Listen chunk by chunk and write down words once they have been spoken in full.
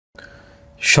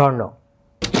স্বর্ণ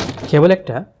কেবল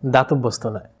একটা দাতব বস্তু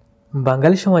নয়,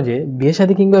 বাঙালি সমাজে বিয়ে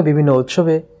শাদী কিংবা বিভিন্ন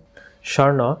উৎসবে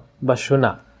স্বর্ণ বা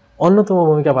সোনা অন্যতম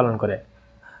ভূমিকা পালন করে।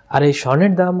 আর এই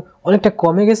স্বর্ণের দাম অনেকটা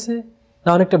কমে গেছে না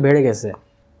অনেকটা বেড়ে গেছে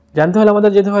জানতে হলে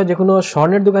আমাদের যেতে হয় যে কোনো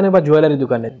স্বর্ণের দোকানে বা জুয়েলারি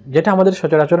দোকানে, যেটা আমাদের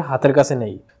সচরাচর হাতের কাছে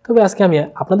নেই। তবে আজকে আমি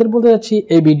আপনাদের বলতে যাচ্ছি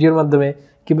এই ভিডিওর মাধ্যমে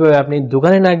কীভাবে আপনি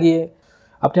দোকানে না গিয়ে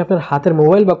আপনি আপনার হাতের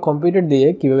মোবাইল বা কম্পিউটার দিয়ে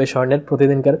কীভাবে স্বর্ণের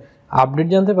প্রতিদিনকার আপডেট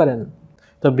জানতে পারেন।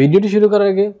 তো ভিডিওটি শুরু করার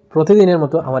আগে প্রতিদিনের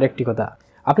মতো আমার একটি কথা,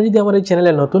 আপনি যদি আমার এই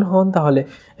চ্যানেলে নতুন হন তাহলে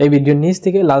এই ভিডিওর নিচ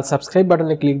থেকে লাল সাবস্ক্রাইব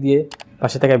বাটনে ক্লিক দিয়ে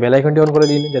পাশে থাকা বেল আইকনটি অন করে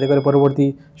দিন, যাতে করে পরবর্তী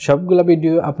সবগুলো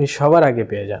ভিডিও আপনি সবার আগে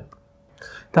পেয়ে যান।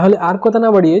 তাহলে আর কথা না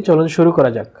বাড়িয়ে চলুন শুরু করা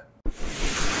যাক।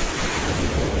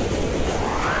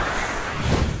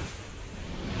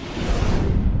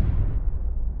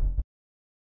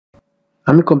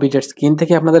 আমি কম্পিউটার স্ক্রিন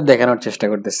থেকে আপনাদের দেখানোর চেষ্টা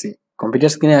করতেছি।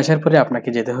 কম্পিউটার স্ক্রিনে আসার পরে আপনাকে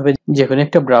যেতে হবে যে কোনো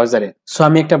একটা ব্রাউজারে। সো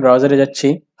আমি একটা ব্রাউজারে যাচ্ছি,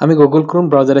 আমি গুগল ক্রোম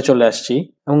ব্রাউজারে চলে আসছি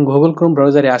এবং গুগল ক্রোম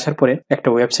ব্রাউজারে আসার পরে একটা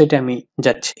ওয়েবসাইটে আমি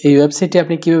যাচ্ছি। এই ওয়েবসাইটে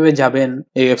আপনি কিভাবে যাবেন,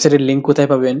 এই ওয়েবসাইটের লিঙ্ক কোথায়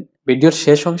পাবেন, ভিডিওর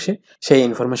শেষ অংশে সেই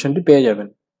ইনফরমেশনটি পেয়ে যাবেন।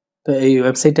 তো এই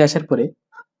ওয়েবসাইটে আসার পরে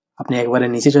আপনি একবারে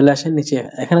নিচে চলে আসেন। নিচে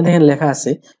এখানে দেখেন লেখা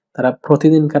আছে তারা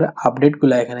প্রতিদিনকার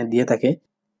আপডেটগুলো এখানে দিয়ে থাকে।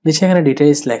 নিচে এখানে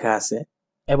ডিটেইলস লেখা আছে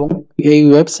এবং এই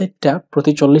ওয়েবসাইটটা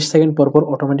প্রতি 40 সেকেন্ড পর পর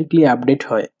অটোমেটিকলি আপডেট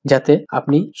হয়, যাতে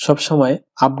আপনি সব সময়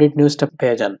আপডেট নিউজটা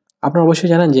পেয়ে যান। আপনারা অবশ্যই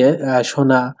জানেন যে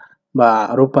সোনা বা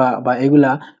রূপা বা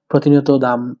এগুলা প্রতিনিয়ত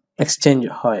দাম এক্সচেঞ্জ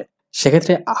হয়,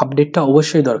 সেক্ষেত্রে আপডেটটা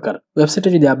অবশ্যই দরকার। ওয়েবসাইটে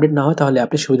যদি আপডেট না হয় তাহলে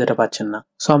আপনি সুবিধাটা পাচ্ছেন না।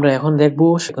 সো আমরা এখন দেখবো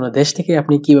কোনো দেশ থেকে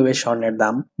আপনি কিভাবে স্বর্ণের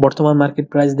দাম বর্তমান মার্কেট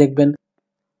প্রাইস দেখবেন,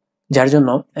 যার জন্য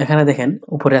এখানে দেখেন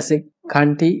উপরে আছে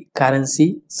কান্ট্রি কারেন্সি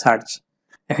সার্চ।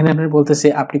 এখানে আপনার বলতেছে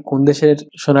আপনি কোন দেশের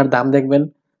সোনার দাম দেখবেন,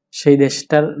 সেই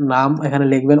দেশটার নাম এখানে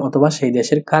লিখবেন অথবা সেই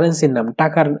দেশের কারেন্সির নাম,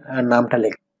 টাকার নামটা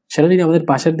লিখবেন। সেটা যদি আমাদের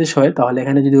পাশের দেশ হয় তাহলে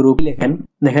এখানে যদি রুপি লেখেন,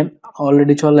 দেখেন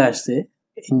অলরেডি চলে আসছে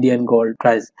ইন্ডিয়ান গোল্ড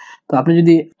প্রাইস। তো আপনি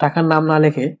যদি টাকার নাম না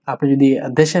লিখে আপনি যদি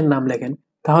দেশের নাম লেখেন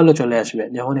তাহলে চলে আসবে।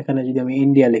 যেমন এখানে যদি আমি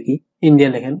ইন্ডিয়া লিখি, ইন্ডিয়া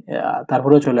লেখেন,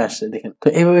 তারপরেও চলে আসছে দেখেন। তো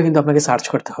এইভাবে কিন্তু আপনাকে সার্চ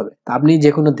করতে হবে। আপনি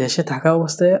যে কোনো দেশে থাকা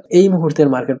অবস্থায় এই মুহূর্তের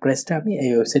মার্কেট প্রাইসটা আপনি এই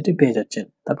ওয়েবসাইটে পেয়ে যাচ্ছেন।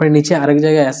 তারপরে নিচে আরেক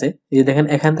জায়গায় আছে, এই যে দেখেন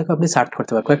এখান থেকে আপনি সার্চ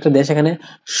করতে পারেন। কয়েকটা দেশ এখানে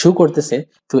শু করতেছে,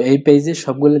 তো এই পেজে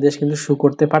সবগুলো দেশ কিন্তু শু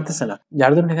করতে পারতেছে না,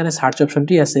 যার জন্য এখানে সার্চ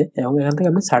অপশনটি আছে এবং এখান থেকে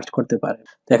আপনি সার্চ করতে পারেন।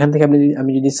 তো এখান থেকে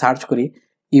আমি যদি সার্চ করি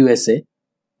ইউএসএ,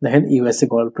 দেখেন USA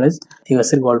gold price,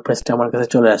 USA gold প্রাইসটা আমার কাছে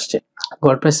চলে আসছে।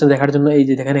 গোল্ড প্রাইসটা দেখার জন্য এই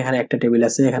যে দেখেন এখানে একটা টেবিল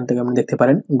আছে, এখান থেকে আপনি দেখতে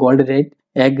পারেন গোল্ড রেট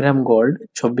 1 গ্রাম গোল্ড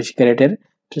 24 ক্যারেটের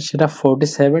সেটা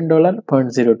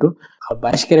 $47.02, আর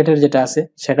 22 ক্যারেটের যেটা আছে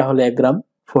সেটা হলো 1 গ্রাম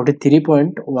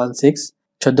 43.16,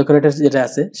 14 ক্যারেটের যেটা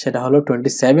আছে সেটা হলো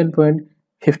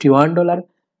 $27.51।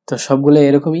 তো সবগুলো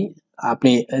এরকমই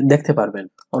আপনি দেখতে পারবেন।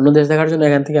 অন্য দেশ দেখার জন্য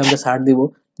এখান থেকে আমরা সার্চ দিব,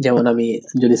 যেমন আমি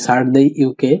যদি সার্চ দেই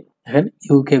ইউকে, দেখেন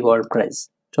ইউকে গোল্ড প্রাইস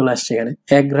চলে আসছে। এখানে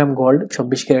 1 গ্রাম গোল্ড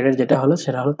 24 ক্যারেটের যেটা হলো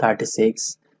সেটা হলো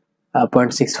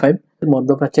 36.65।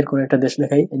 মধ্যপ্রাচ্যের কোন একটা দেশ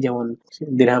দেখাই, যেমন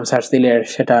দিরহাম সার্চ দিলে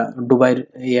সেটা দুবাইয়ের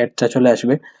ইয়ারটা চলে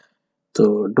আসবে। তো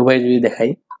দুবাই যদি দেখাই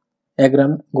 1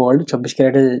 গ্রাম গোল্ড 24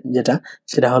 ক্যারেটের যেটা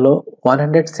সেটা হলো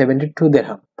 172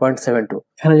 দিরহাম 0.72।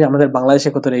 এখানে যে আমাদের বাংলাদেশে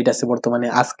কত রেট আছে বর্তমানে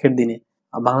আজকের দিনে,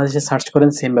 বাংলাদেশে সার্চ করেন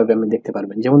সেম ভাবে আপনি দেখতে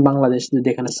পারবেন। যেমন বাংলাদেশ যদি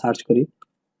এখানে সার্চ করি,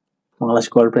 বাংলাদেশ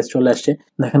গোল্ড প্রাইস চলে আসছে,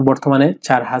 দেখেন বর্তমানে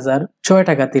 4006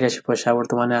 টাকা 83 পয়সা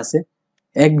বর্তমানে আছে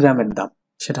 1 গ্রামের দাম,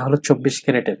 সেটা হলো 24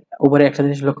 ক্যারেটের। উপরে একটা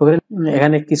জিনিস লক্ষ্য করেন,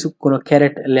 এখানে কোনো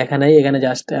ক্যারেট লেখা নাই, এখানে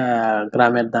জাস্ট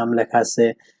গ্রামের দাম লেখা আছে,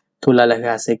 তুলা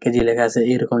লেখা আছে, কেজি লেখা আছে,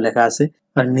 এইরকম লেখা আছে।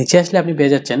 আর নিচে আসলে আপনি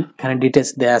পেয়ে যাচ্ছেন এখানে ডিটেলস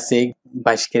দেয়া আছে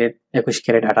 22 ক্যারেট, 21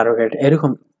 ক্যারেট, 18 ক্যারেট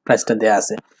এরকম প্রাইসটা দেয়া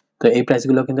আছে। তো এই প্রাইস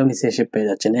গুলো কিন্তু নিচে এসে পেয়ে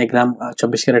যাচ্ছেন। 1 গ্রাম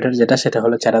 24 ক্যারেটের যেটা সেটা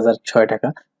হলো 4006 টাকা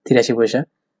 83 পয়সা,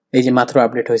 এই যে মাত্র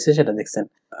আপডেট হয়েছে সেটা দেখছেন।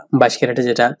 22 ক্যারেটে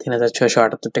যেটা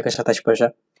 3678 টাকা 27 পয়সা।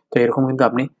 তো এরকম কিন্তু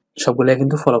আপনি সবগুলো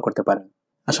কিন্তু ফলো করতে পারেন।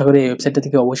 আশা করি এই ওয়েবসাইটটা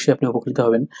থেকে অবশ্যই আপনি উপকৃত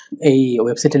হবেন। এই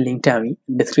ওয়েবসাইটের লিঙ্কটা আমি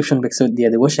ডেসক্রিপশন বক্সে দিয়ে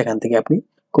দেবো, সেখান থেকে আপনি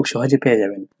খুব সহজে পেয়ে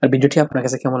যাবেন। আর ভিডিওটি আপনার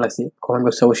কাছে কেমন লাগছে কমেন্ট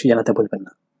বক্সে অবশ্যই জানাতে ভুলবেন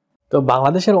না। তো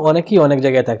বাংলাদেশের অনেকেই অনেক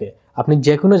জায়গায় থাকে, আপনি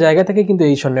যে কোনো জায়গা থেকে কিন্তু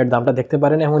এই স্বর্ণের দামটা দেখতে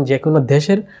পারেন এবং যে কোনো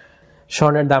দেশের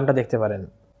স্বর্ণের দামটা দেখতে পারেন।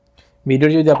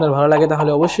 ভিডিওটি যদি আপনার ভালো লাগে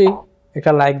তাহলে অবশ্যই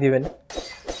একটা লাইক দিবেন,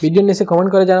 ভিডিওর নিচে কমেন্ট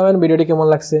করে জানাবেন ভিডিওটি কেমন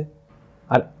লাগছে।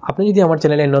 আর আপনি যদি আমার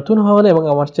চ্যানেলে নতুন হন এবং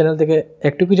আমার চ্যানেল থেকে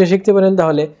একটু কিছু শিখতে পারেন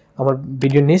তাহলে আমার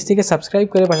ভিডিওর নিচ থেকে সাবস্ক্রাইব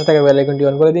করে পাশে থাকা বেল আইকনটি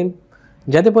অন করে দিন,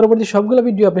 যাতে পরবর্তী সবগুলো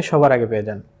ভিডিও আপনি সবার আগে পেয়ে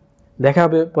যান। দেখা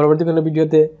হবে পরবর্তী কোনো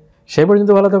ভিডিওতে, সেই পর্যন্ত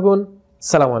ভালো থাকুন।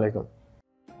 আসসালামু আলাইকুম।